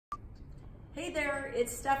Hey there,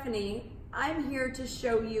 it's Stephanie. I'm here to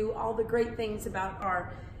show you all the great things about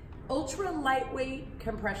our ultra lightweight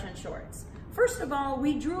compression shorts. First of all,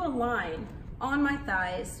 we drew a line on my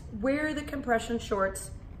thighs where the compression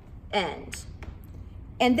shorts end.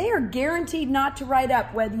 And they are guaranteed not to ride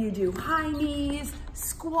up whether you do high knees,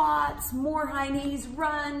 squats, more high knees,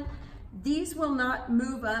 run. These will not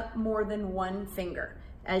move up more than one finger,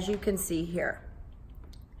 as you can see here.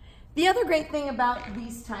 The other great thing about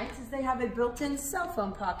these tights is they have a built-in cell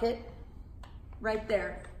phone pocket right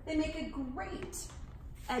there. They make a great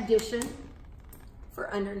addition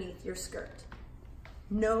for underneath your skirt.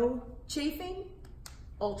 No chafing,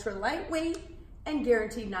 ultra lightweight, and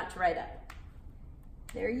guaranteed not to ride up.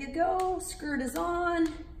 There you go, skirt is on.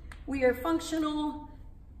 We are functional.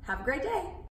 Have a great day.